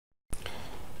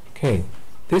Okay,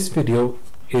 this video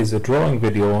is a drawing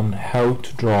video on how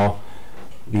to draw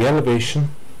the elevation,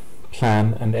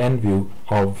 plan and end view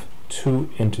of two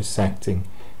intersecting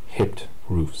hipped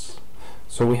roofs.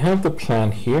 So we have the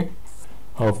plan here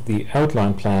of the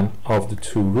outline plan of the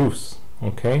two roofs,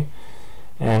 okay,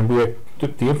 and the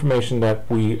information that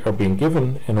we are being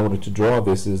given in order to draw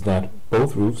this is that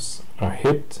both roofs are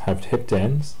hipped, have hipped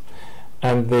ends,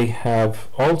 and they have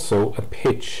also a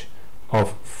pitch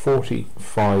of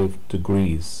 45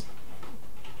 degrees.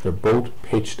 They're both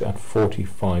pitched at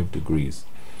 45 degrees.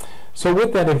 So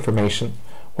with that information,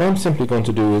 what I'm simply going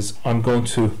to do is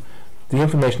the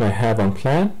information I have on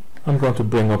plan, I'm going to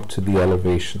bring up to the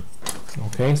elevation.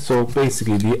 Okay, so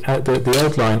basically the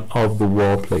outline of the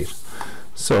wall plate.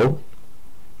 So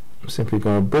I'm simply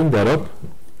going to bring that up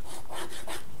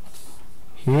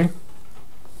here.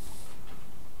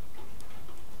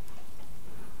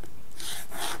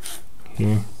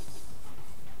 Here,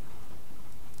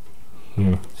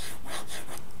 here,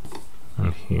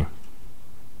 and here.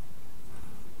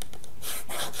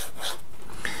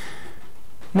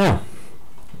 Now,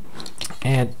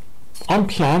 and on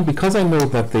plan, because I know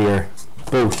that they are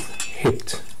both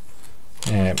hipped,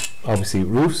 obviously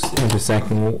roofs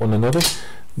intersecting one another,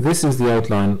 this is the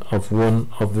outline of one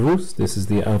of the roofs, this is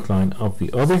the outline of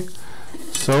the other.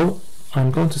 So I'm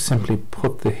going to simply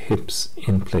put the hips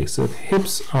in place. So the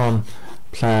hips on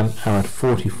plan are at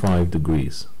 45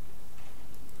 degrees.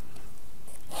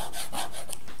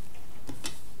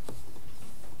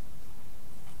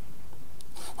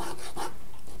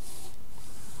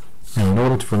 Now in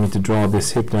order for me to draw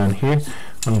this hip down here,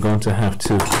 I'm going to have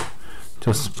to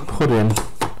just put in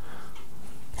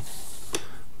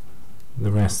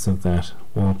the rest of that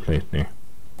wall plate there.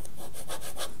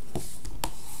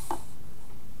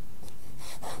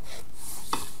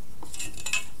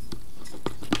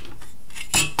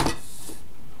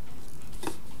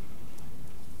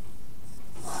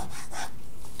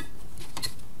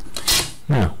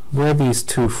 Now, where these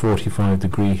two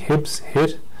 45-degree hips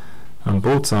hit on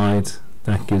both sides,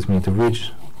 that gives me the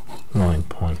ridge line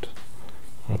point.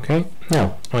 Okay,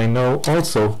 now I know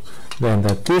also then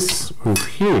that this roof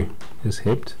here is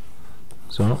hipped,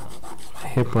 so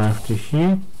hip rafter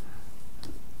here,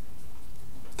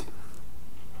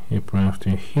 hip rafter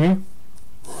here,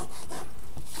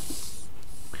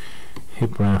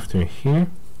 hip rafter here.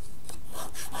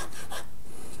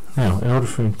 Now, in order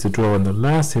for me to draw the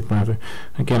last hip rafter,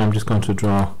 again I'm just going to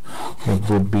draw what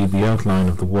would be the outline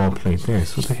of the wall plate there.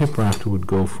 So the hip rafter would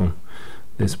go from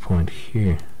this point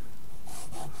here,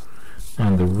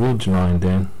 and the ridge line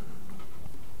then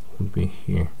would be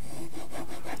here.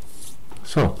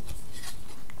 So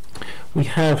we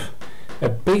have a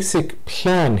basic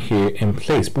plan here in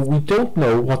place, but we don't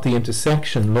know what the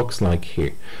intersection looks like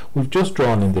here. We've just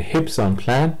drawn in the hips on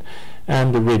plan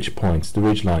and the ridge points, the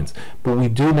ridge lines, but we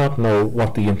do not know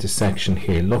what the intersection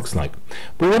here looks like.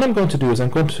 But what I'm going to do is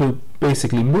I'm going to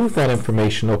basically move that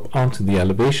information up onto the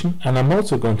elevation, and I'm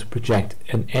also going to project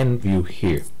an end view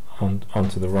here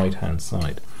onto the right hand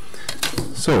side.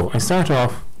 So I start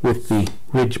off with the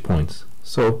ridge points.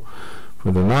 So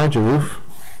for the larger roof,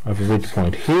 I have a ridge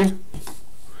point here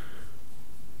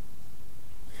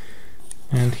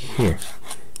and here.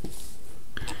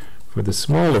 For the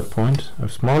smaller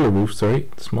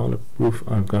roof,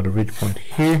 I've got a ridge point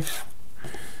here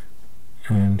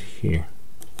and here.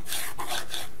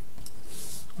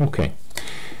 Okay.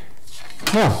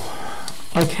 Now,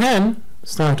 I can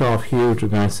start off here with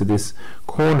regards to this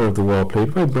corner of the wall plate.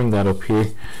 If I bring that up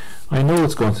here, I know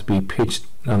it's going to be pitched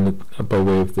on by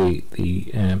way of the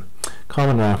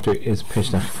common rafter is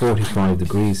pitched at 45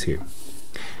 degrees here.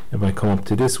 If I come up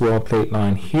to this wall plate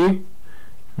line here,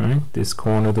 right, this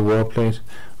corner of the wall plate,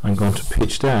 I'm going to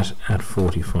pitch that at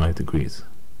 45 degrees.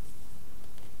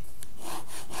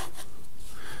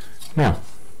 Now,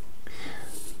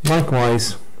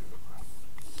 likewise,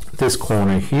 this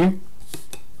corner here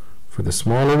for the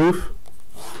smaller roof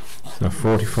is at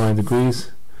 45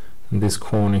 degrees, and this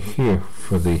corner here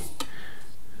for the...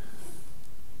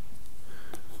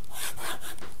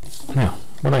 Now,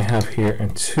 what I have here are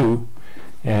two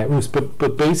roofs,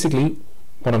 but basically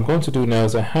what I'm going to do now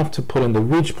is I have to put in the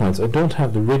ridge points. I don't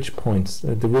have the ridge points,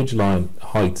 the ridge line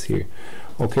heights here.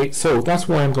 Okay, so that's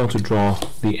why I'm going to draw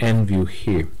the end view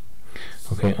here,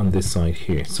 okay, on this side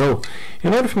here. So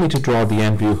in order for me to draw the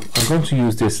end view, I'm going to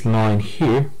use this line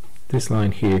here,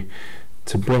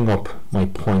 to bring up my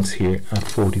points here at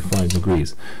 45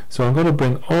 degrees. So I'm going to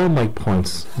bring all my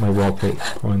points, my wall plate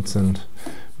points and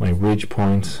my ridge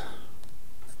points,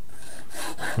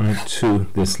 right, to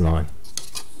this line.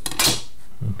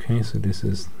 Okay, so this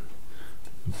is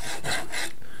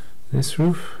this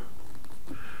roof,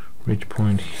 ridge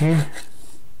point here.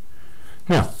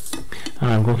 Now,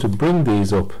 and I'm going to bring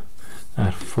these up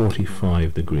at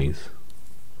 45 degrees.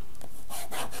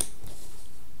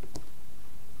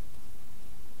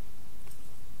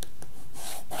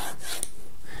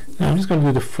 Now I'm just going to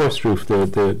do the first roof,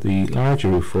 the larger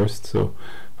roof first. So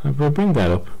I will bring that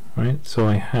up, right? So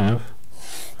I have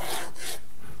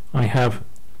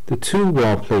the two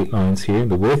wall plate lines here,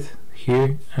 the width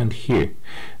here and here,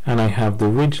 and I have the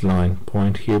ridge line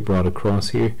point here brought across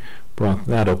here, brought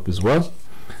that up as well.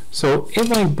 So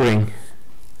if I bring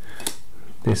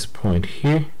this point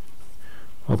here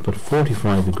up at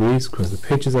 45 degrees, because the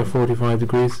pitches are 45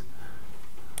 degrees,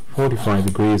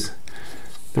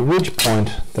 the ridge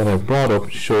point that I've brought up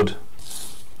should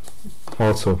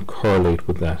also correlate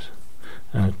with that,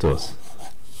 and it does.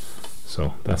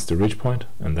 So that's the ridge point,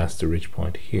 and that's the ridge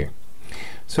point here.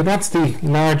 So that's the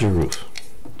larger roof.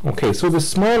 Okay, so the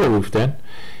smaller roof then,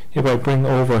 if I bring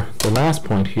over the last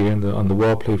point here on the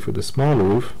wall plate for the smaller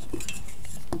roof,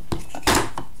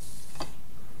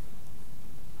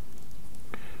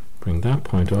 bring that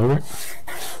point over,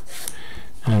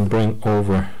 and bring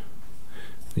over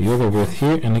the other width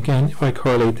here, and again, if I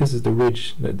correlate, this is the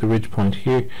ridge point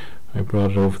here, I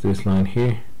brought it over this line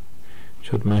here,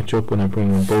 should match up when I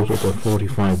bring them both up at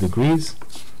 45 degrees.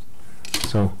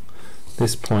 So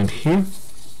this point here,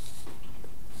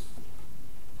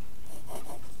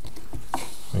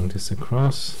 bring this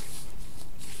across,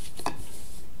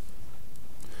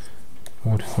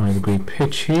 45 degree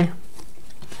pitch here,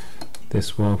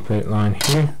 this wall plate line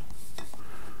here,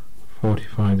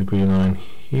 45 degree line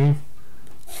here,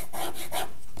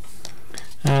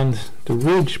 and the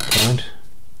ridge point,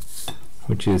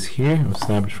 which is here,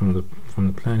 established from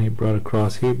the plan here, brought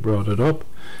across here, brought it up.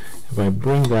 If I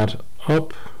bring that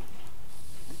up,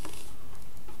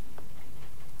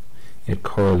 it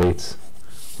correlates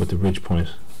with the ridge point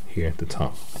here at the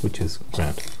top, which is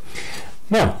grand.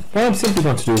 Now, what I'm simply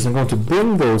going to do is I'm going to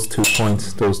bring those 2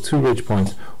 points, those 2 ridge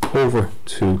points, over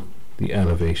to the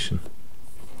elevation.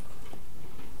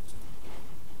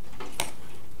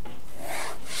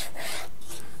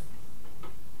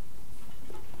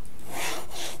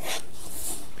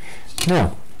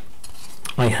 Now,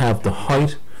 I have the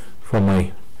height for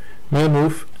my main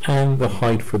roof and the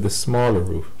height for the smaller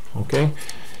roof. Okay.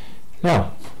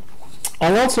 Now,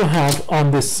 I also have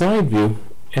on this side view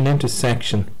an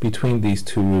intersection between these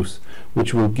 2 roofs,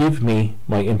 which will give me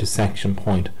my intersection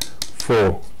point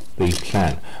for the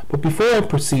plan. But before I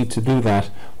proceed to do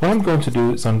that, what I'm going to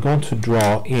do is I'm going to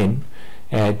draw in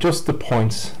just the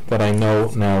points that I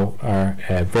know now are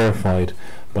verified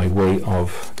by way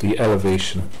of the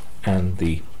elevation and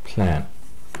the plan.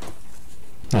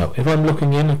 Now, if I'm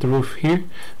looking in at the roof here,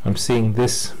 I'm seeing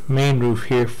this main roof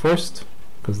here first,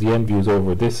 because the end view is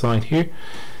over this side here.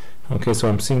 Okay, so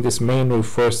I'm seeing this main roof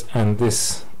first and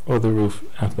this other roof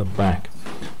at the back.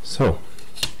 So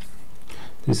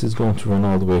this is going to run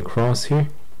all the way across here.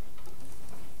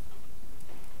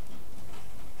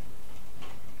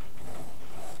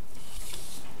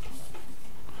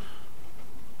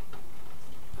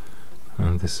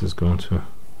 And this is going to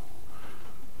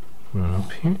run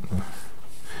up here.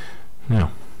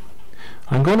 Now,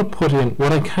 I'm going to put in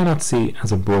what I cannot see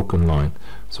as a broken line.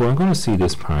 So I'm going to see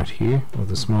this part here of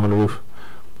the smaller roof,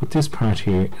 but this part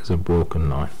here is a broken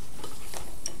line.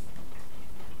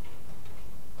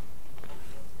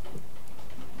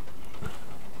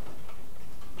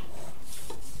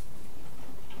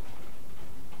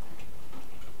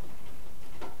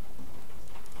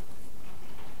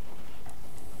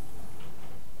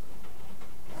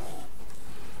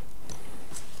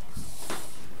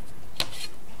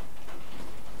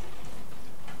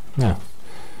 Now,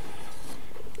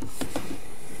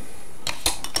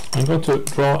 I'm going to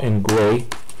draw in grey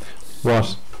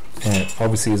what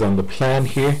obviously is on the plan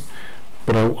here,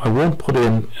 but I won't put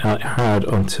in hard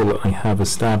until I have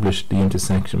established the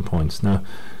intersection points. Now,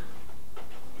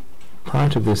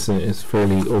 part of this is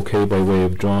fairly okay by way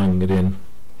of drawing it in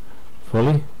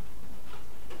fully,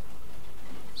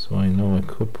 so I know I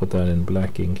could put that in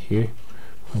black ink here.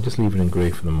 I'll just leave it in grey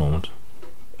for the moment.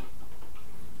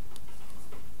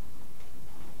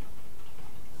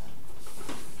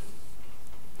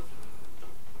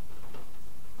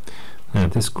 Now,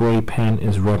 this grey pen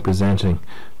is representing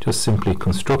just simply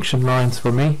construction lines for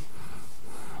me.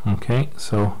 Okay,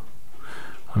 so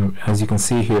as you can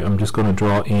see here, I'm just going to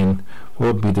draw in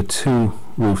what would be the 2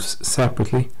 roofs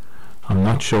separately. I'm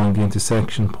not showing the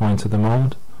intersection points at the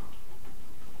moment.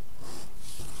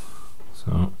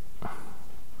 So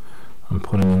I'm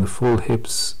putting in the full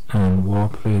hips and wall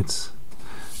plates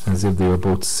as if they were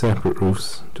both separate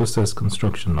roofs, just as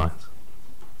construction lines.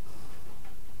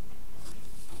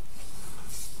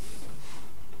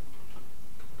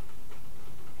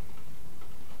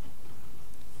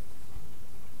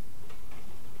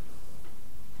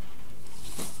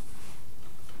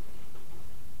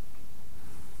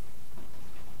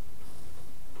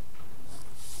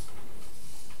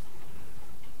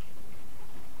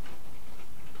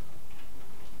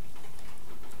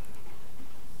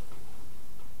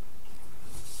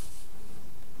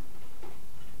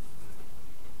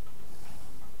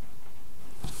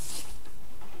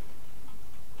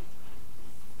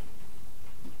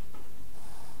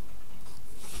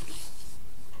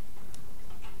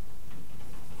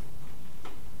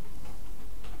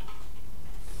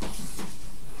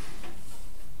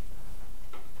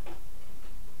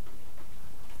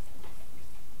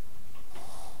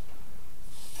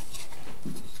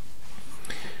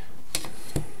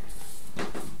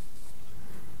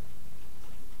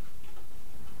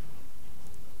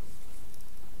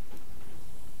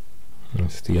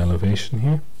 It's the elevation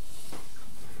here.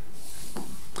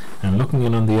 And looking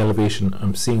in on the elevation,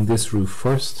 I'm seeing this roof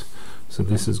first, so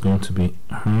this is going to be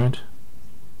hard.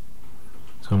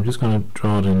 So I'm just going to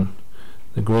draw it in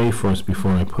the grey first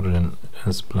before I put it in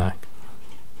as black.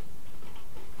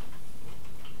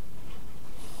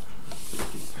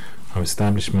 I've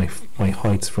established my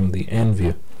heights from the end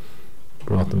view,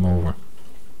 brought them over.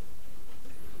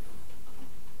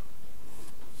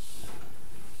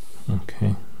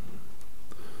 Okay,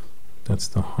 that's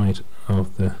the height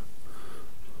of the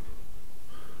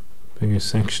bigger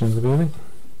section of the building,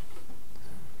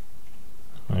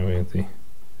 by way of the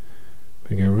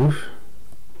bigger roof.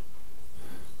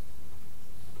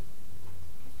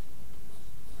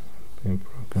 Big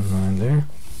broken line there.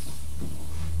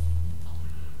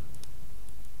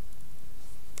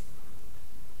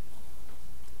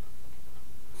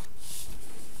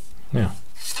 Now,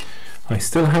 I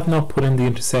still have not put in the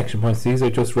intersection points. These are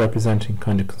just representing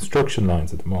kind of construction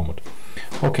lines at the moment.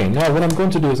 Okay, now what I'm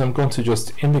going to do is I'm going to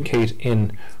just indicate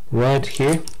in red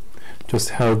here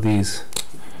just how these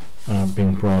are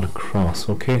being brought across.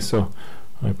 Okay, so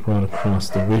I brought across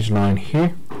the ridge line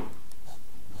here.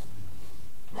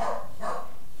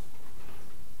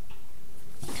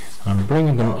 I'm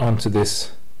bringing them onto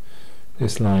this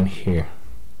line here.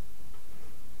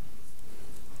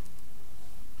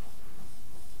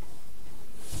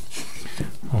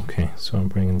 Okay, so I'm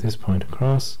bringing this point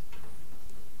across.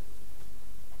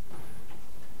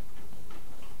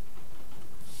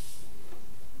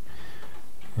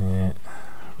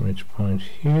 Ridge point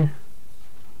here.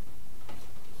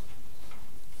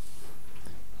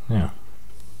 Now,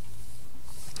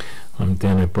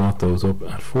 then I brought those up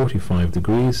at 45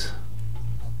 degrees.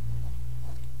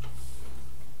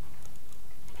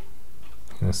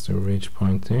 That's the ridge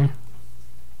point there.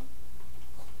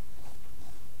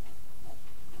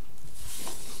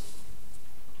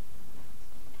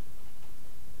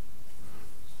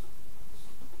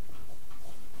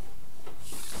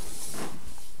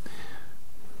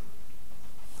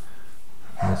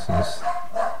 This is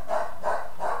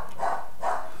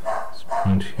this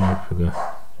point here for the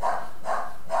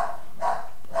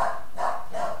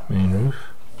main roof,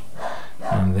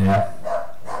 and then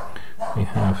we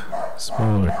have a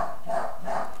smaller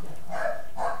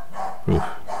roof.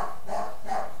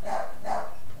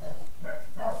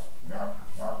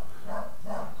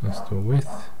 That's the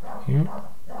width here.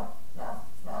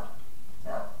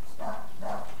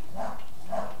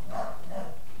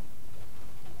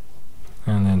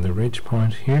 And then the ridge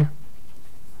point here.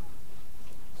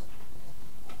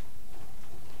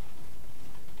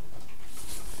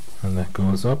 And that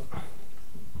goes up.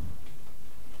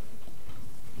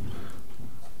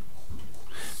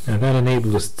 Now that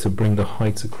enabled us to bring the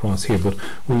heights across here, but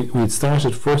we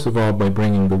started first of all by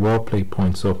bringing the wall plate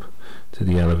points up to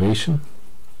the elevation.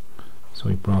 So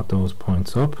we brought those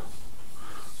points up.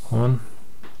 1,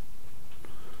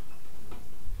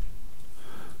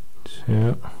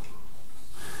 2,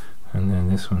 and then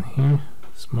this one here,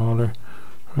 smaller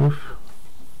roof,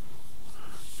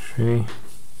 3,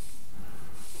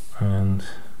 and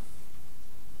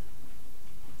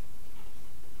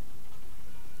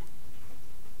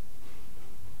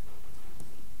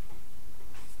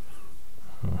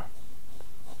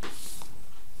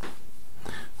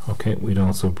okay, we'd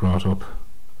also brought up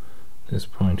this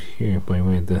point here by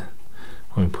way of the,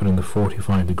 when we put in the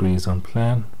 45 degrees on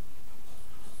plan,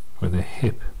 for the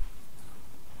hip,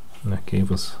 and that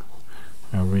gave us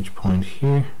our ridge point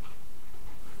here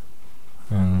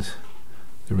and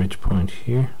the ridge point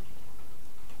here.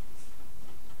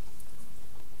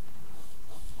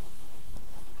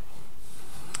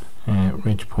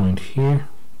 Ridge point here,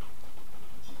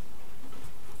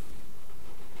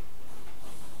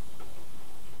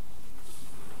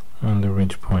 and the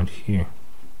ridge point here.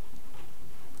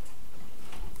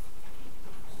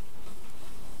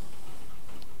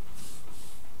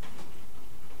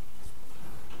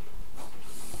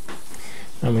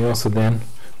 And we also then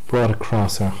brought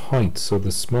across our height, so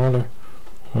the smaller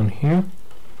one here,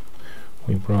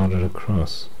 we brought it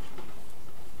across.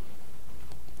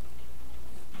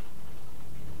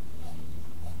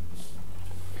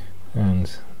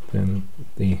 And then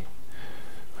the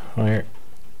higher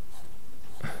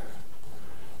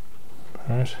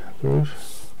part of the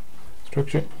roof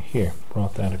structure here,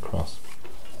 brought that across.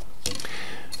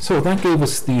 So that gave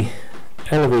us the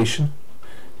elevation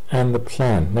and the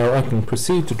plan. Now I can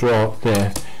proceed to draw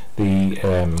the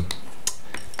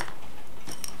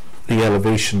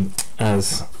elevation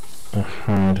as a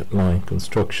hard line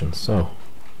construction. So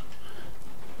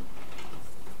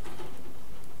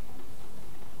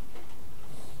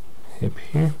hip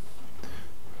here.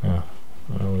 Now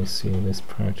I will see this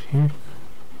part here.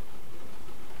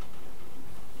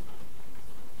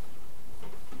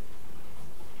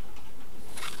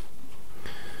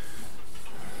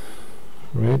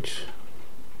 Ridge.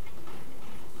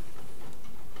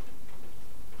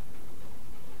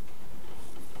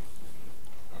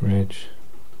 Ridge.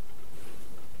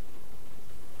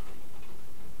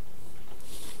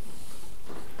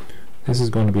 This is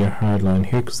going to be a hard line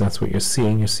here because that's what you're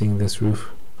seeing. You're seeing this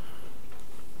roof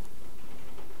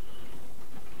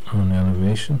on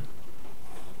elevation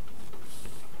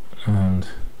and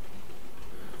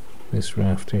this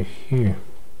rafter here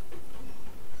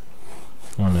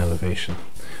on elevation.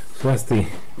 So that's the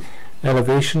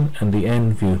elevation and the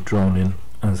end view drawn in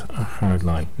as a hard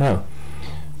line. Now,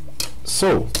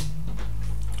 so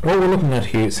what we're looking at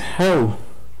here is how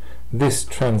this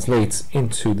translates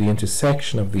into the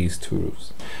intersection of these two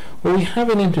roofs. Well, we have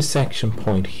an intersection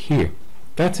point here.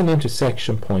 That's an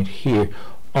intersection point here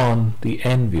on the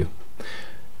end view.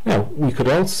 Now, we could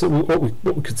also, what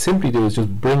we could simply do is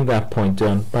just bring that point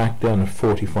down, back down at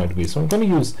 45 degrees. So I'm going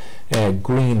to use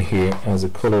green here as a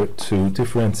color to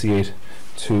differentiate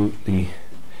to the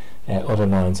other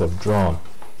lines I've drawn.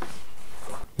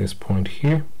 This point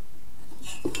here.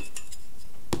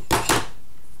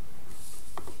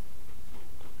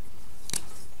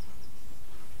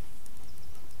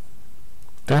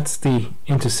 That's the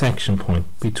intersection point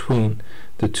between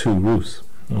the two roofs,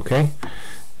 okay?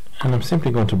 And I'm simply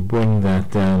going to bring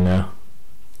that down now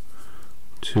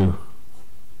to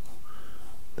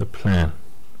the plan.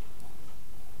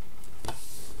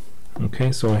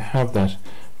 Okay, so I have that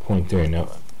point there. Now,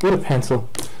 with a pencil,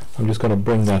 I'm just going to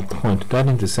bring that point, that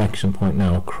intersection point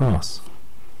now across.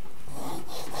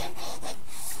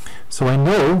 So I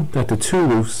know that the two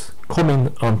roofs come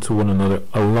in onto one another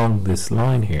along this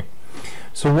line here.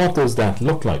 So what does that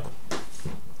look like?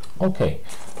 Okay,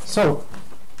 so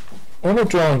when we're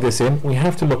drawing this in, we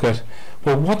have to look at,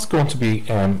 well, what's going to be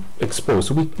exposed.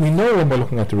 So we know when we're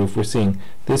looking at the roof, we're seeing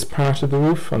this part of the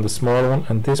roof on the smaller one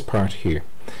and this part here.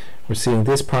 We're seeing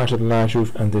this part of the large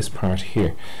roof and this part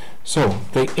here. So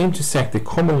they intersect, they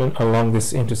come along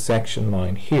this intersection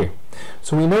line here.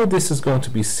 So we know this is going to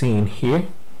be seen here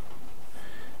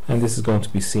and this is going to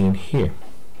be seen here.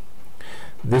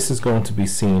 This is going to be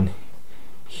seen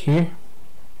here.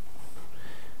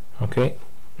 Okay,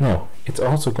 now it's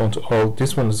also going to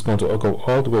this one is going to go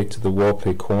all the way to the wall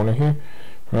plate corner here,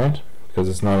 right, because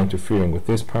it's not interfering with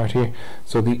this part here.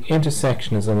 So the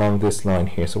intersection is along this line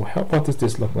here. So what does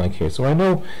this look like here? So I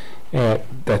know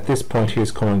that this point here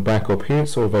is coming back up here.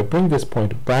 So if I bring this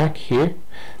point back here,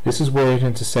 this is where it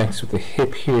intersects with the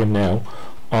hip here now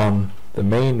on the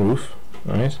main roof,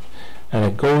 right, and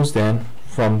it goes then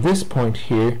from this point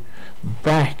here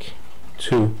back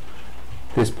to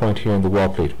this point here in the wall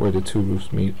plate where the two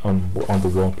roofs meet on the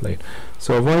wall plate.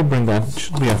 So if I bring that, it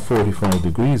should be at 45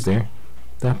 degrees there,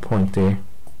 that point there,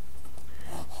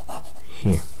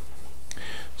 here.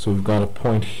 So we've got a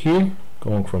point here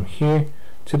going from here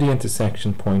to the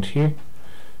intersection point here,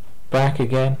 back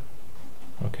again,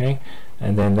 okay,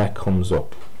 and then that comes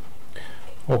up.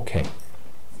 Okay,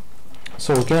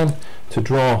 so again, to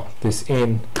draw this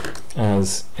in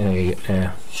as a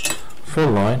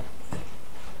full line,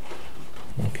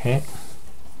 okay,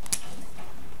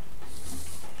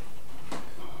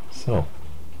 so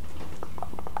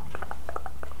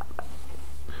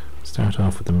start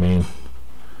off with the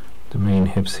main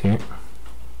hips here.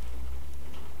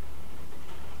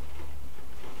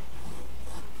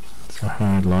 It's a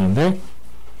hard line there,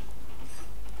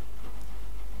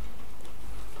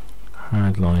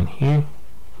 hard line here.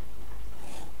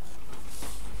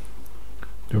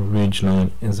 The ridge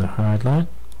line is a hard line.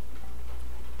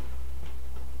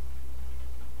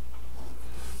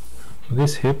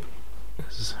 This hip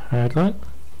is a hard line.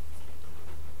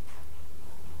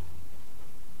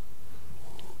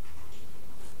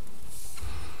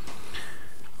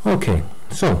 Okay,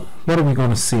 so what are we going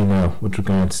to see now with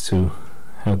regards to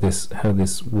how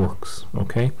this works?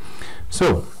 Okay,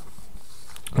 so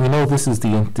we know this is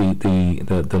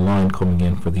the line coming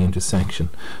in for the intersection.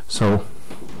 So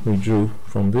we drew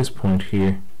from this point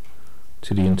here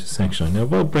to the intersection line. Now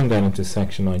if I bring that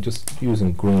intersection line, just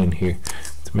using green here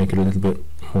to make it a little bit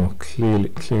more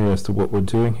clear as to what we're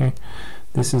doing here.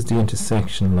 This is the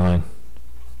intersection line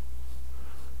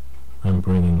I'm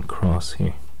bringing across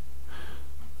here.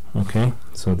 Okay,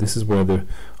 so this is where the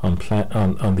on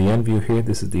the end view here,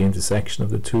 this is the intersection of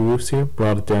the two roofs here.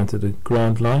 Brought it down to the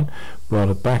ground line, brought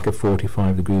it back at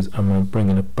 45 degrees, and I'm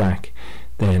bringing it back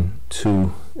then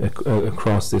to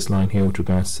across this line here with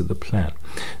regards to the plan.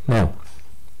 Now,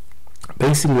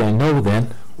 basically, I know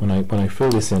then when I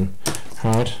fill this in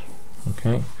hard,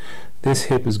 Okay, this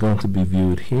hip is going to be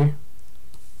viewed here.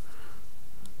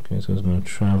 Okay, so it's going to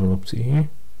travel up to here.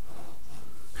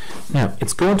 Now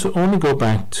it's going to only go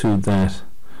back to that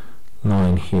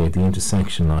line here, the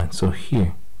intersection line. So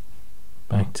here,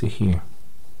 back to here.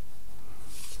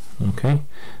 Okay,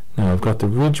 now I've got the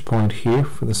ridge point here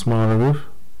for the smaller roof.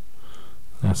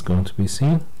 That's going to be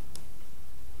seen.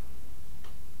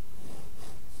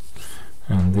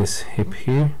 And this hip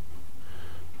here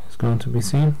is going to be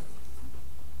seen.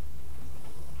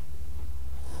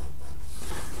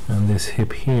 And this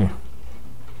hip here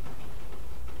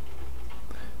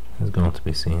is going to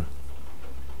be seen.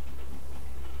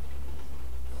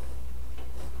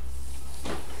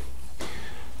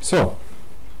 So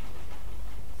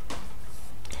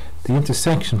the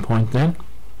intersection point, then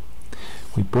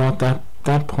we brought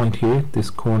that point here, this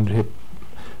cornered hip,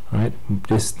 right?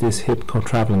 This hip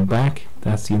traveling back,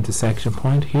 that's the intersection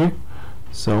point here.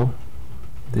 So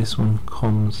this one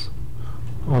comes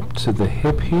up to the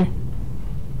hip here.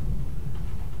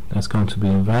 That's going to be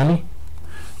a valley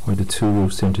where the two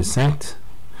roofs intersect.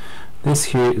 This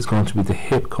here is going to be the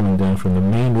hip coming down from the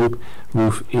main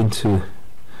roof into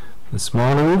the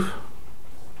smaller roof.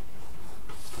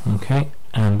 Okay,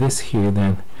 and this here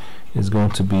then is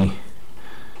going to be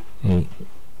a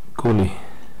gully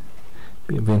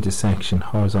of intersection,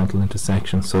 horizontal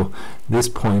intersection. So this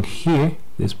point here,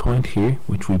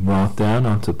 which we brought down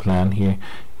onto the plan here,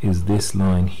 is this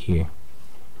line here.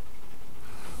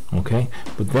 Okay,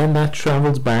 but then that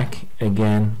travels back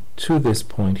again to this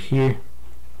point here,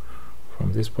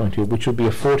 from this point here, which will be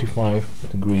a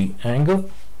 45-degree angle.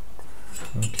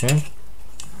 Okay,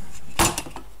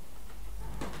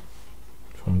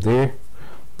 from there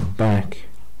back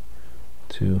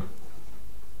to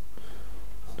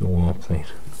the wall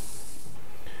plate.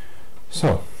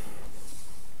 So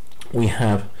we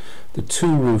have the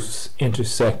two roofs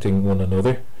intersecting one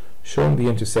another, showing the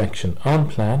intersection on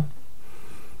plan.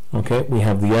 Okay, we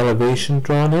have the elevation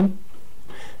drawn in,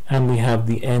 and we have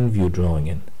the end view drawing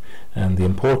in. And the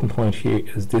important point here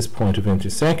is this point of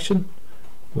intersection,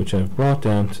 which I've brought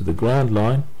down to the ground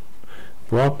line,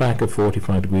 brought back at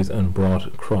 45 degrees, and brought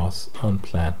across on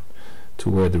plan to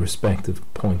where the respective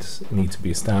points need to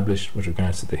be established with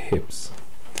regards to the hips.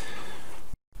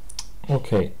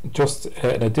 Okay, just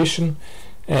an addition.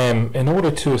 In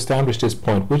order to establish this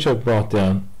point, which I've brought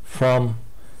down from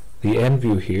the end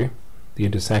view here, the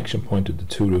intersection point of the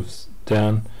two roofs,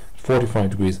 down 45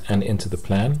 degrees and into the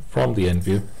plan, from the end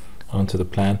view onto the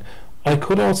plan, I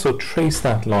could also trace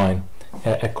that line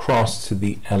across to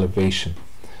the elevation.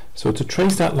 So to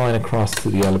trace that line across to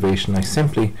the elevation, I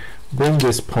simply bring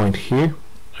this point here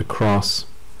across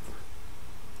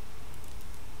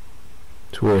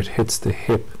to where it hits the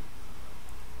hip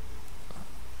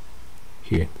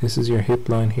here. This is your hip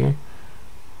line here.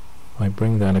 I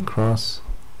bring that across.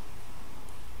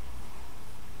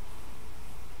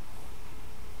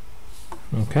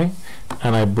 Okay,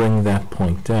 and I bring that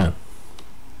point down.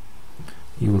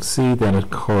 You will see that it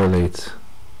correlates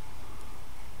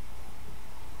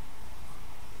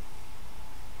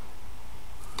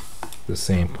the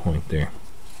same point there.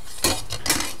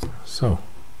 So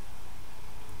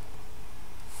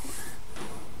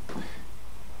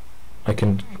I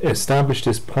can establish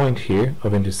this point here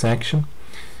of intersection,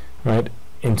 right,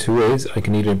 in two ways. I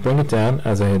can either bring it down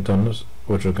as I had done it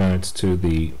with regards to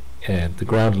the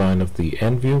ground line of the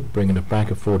end view, bringing it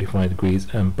back at 45 degrees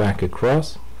and back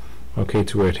across, okay,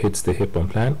 to where it hits the hip on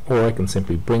plan, or I can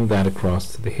simply bring that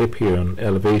across to the hip here on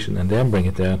elevation and then bring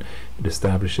it down. It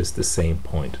establishes the same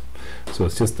point. So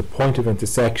it's just the point of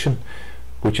intersection,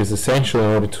 which is essential in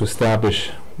order to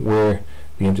establish where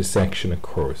the intersection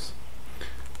occurs.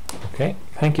 Okay,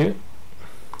 thank you.